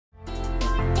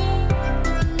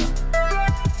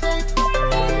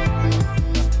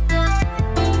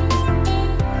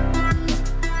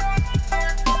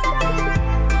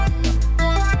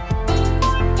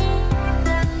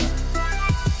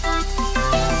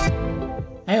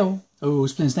Heyo,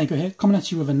 Splendid Snake here, coming at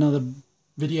you with another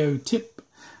video tip.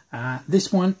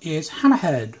 This one is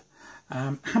Hammerhead.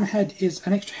 Hammerhead is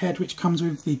an extra head which comes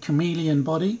with the chameleon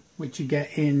body, which you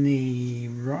get in the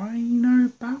Rhino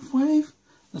Bathwave.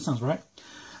 That sounds right.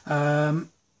 The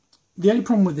only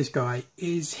problem with this guy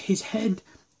is his head.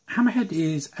 Hammerhead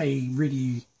is a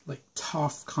really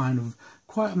tough kind of,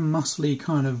 quite a muscly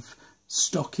kind of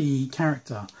stocky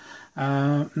character.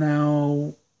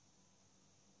 Now,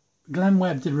 Glenn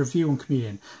Webb did a review on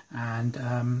Chameleon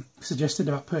and suggested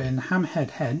about putting the Hammerhead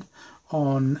head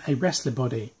on a wrestler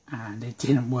body, and it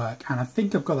didn't work. And I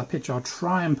think I've got that picture. I'll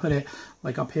try and put it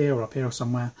up here or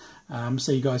somewhere,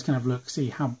 so you guys can have a look,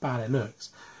 see how bad it looks.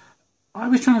 I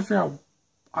was trying to figure out,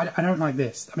 I don't like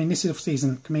this. I mean, this is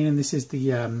off-season Chameleon. This is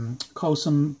the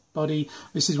Colson body.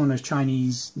 This is one of those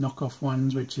Chinese knockoff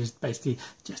ones, which is basically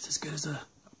just as good as a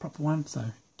proper one, so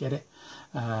get it.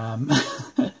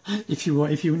 If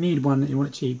you need one, you want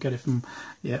it cheap, get it from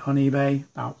on eBay,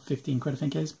 about 15 quid I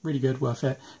think it is. Really good, worth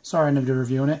it. Sorry I never did a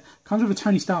review on it. Comes with a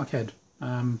Tony Stark head,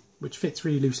 which fits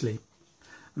really loosely,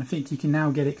 and I think you can now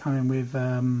get it coming with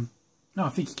no, I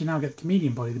think you can now get the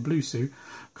Chameleon body, the blue suit,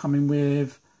 coming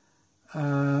with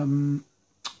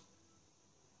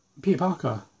Peter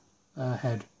Parker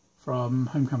head from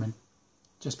Homecoming,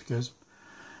 just because.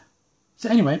 So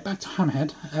anyway, back to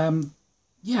Hammerhead.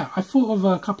 Yeah, I thought of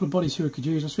a couple of bodies who I could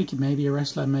use. I was thinking maybe a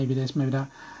wrestler, maybe this, maybe that.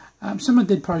 Someone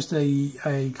did post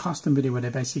a custom video where they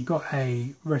basically got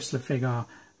a wrestler figure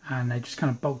and they just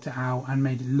kind of bulked it out and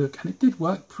made it look, and it did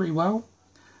work pretty well.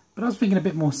 But I was thinking a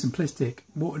bit more simplistic.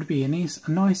 What would be a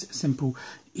nice, simple,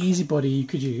 easy body you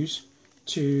could use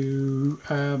to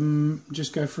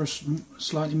just go for a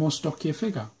slightly more stockier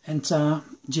figure? Enter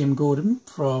Jim Gordon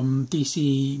from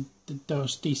DC.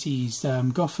 DC's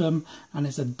Gotham, and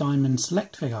it's a Diamond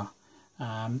Select figure.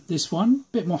 This one,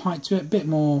 bit more height to it, bit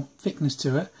more thickness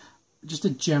to it, just a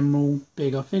general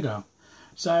bigger figure.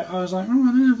 So I was like, oh, I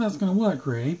don't know if that's going to work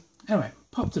really. Anyway,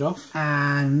 popped it off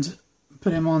and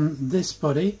put him on this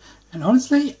body, and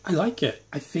honestly, I like it.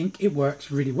 I think it works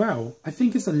really well. I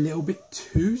think it's a little bit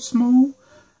too small.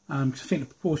 I think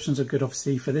the proportions are good,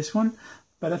 obviously, for this one,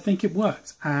 but I think it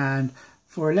works, and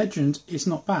for a legend, it's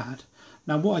not bad.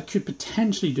 Now, what I could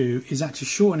potentially do is actually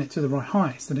shorten it to the right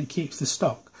height so that it keeps the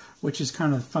stock, which is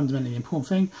kind of fundamentally the important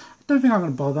thing. I don't think I'm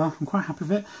going to bother. I'm quite happy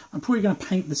with it. I'm probably going to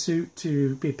paint the suit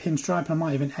to be a pinstripe. I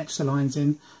might even etch the lines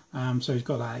in, so he's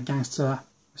got that gangster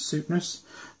suitness.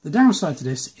 The downside to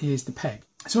this is the peg.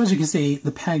 So as you can see,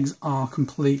 the pegs are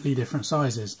completely different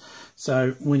sizes.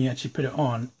 So when you actually put it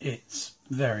on, it's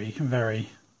very,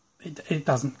 it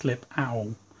doesn't clip at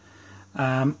all.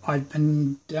 I've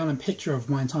been done a picture of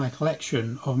my entire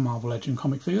collection of Marvel Legend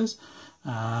comic figures,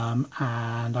 and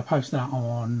I posted that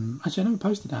on, actually I never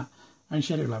posted that, I only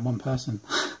shared it with like one person.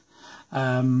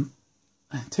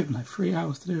 It took me like 3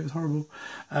 hours to do it, it was horrible,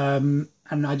 and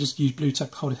I just used blue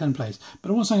tack to hold it in place.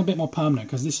 But I want something a bit more permanent,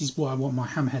 because this is what I want my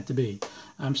Hammerhead to be.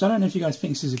 So I don't know if you guys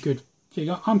think this is a good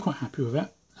figure. I'm quite happy with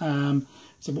it.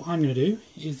 So what I'm going to do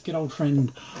is get old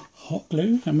friend hot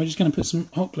glue, and we're just going to put some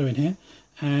hot glue in here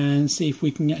and see if we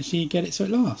can actually get it so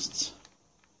it lasts.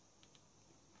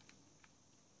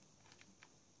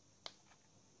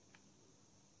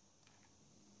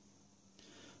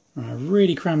 Right, I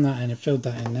really crammed that in and filled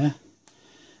that in there,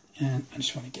 and I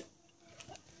just want to get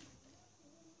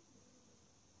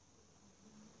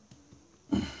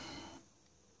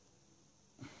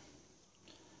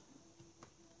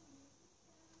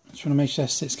make sure that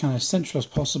sits kind of central as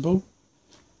possible.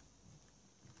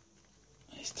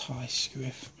 It's tie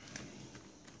squiff.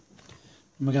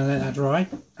 And we're going to let that dry.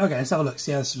 Okay, let's have a look,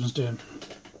 see how this one's doing.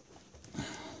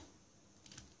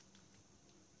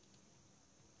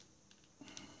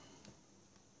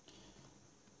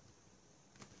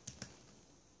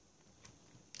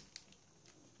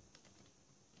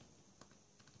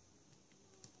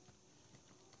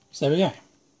 So there we go.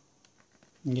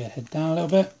 And get head down a little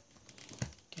bit.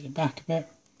 Get it back a bit.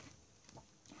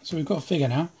 So we've got a figure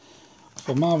now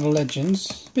for Marvel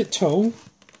Legends. A bit tall,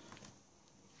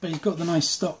 but he's got the nice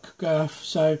stock girth,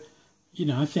 so you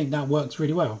know, I think that works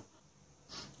really well.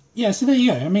 Yeah, so there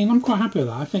you go. I mean, I'm quite happy with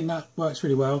that. I think that works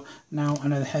really well. Now I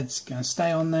know the head's going to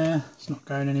stay on there, it's not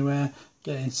going anywhere,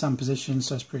 get it in some position,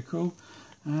 so it's pretty cool.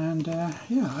 And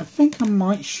yeah, I think I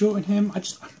might shorten him.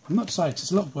 I'm not decided,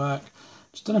 it's a lot of work,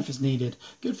 just don't know if it's needed.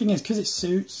 Good thing is, because it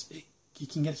suits, you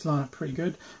can get it to line up pretty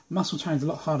good. Muscle tone's a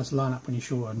lot harder to line up when you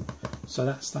shorten, so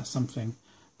that's something.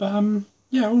 But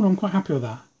yeah, all in all, I'm quite happy with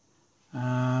that.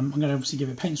 I'm going to obviously give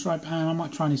it a paint stripe, and I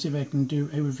might try and see if I can do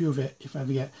a review of it if I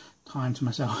ever get time to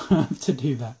myself to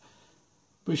do that.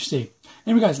 we shall see.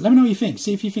 Anyway, guys, let me know what you think.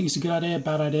 See if you think it's a good idea,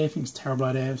 bad idea, think it's a terrible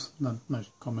idea. It's the most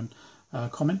common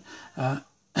comment.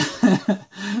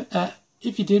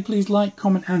 If you did, please like,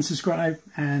 comment, and subscribe.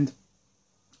 And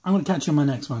I'm going to catch you on my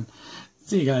next one.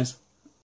 See you guys.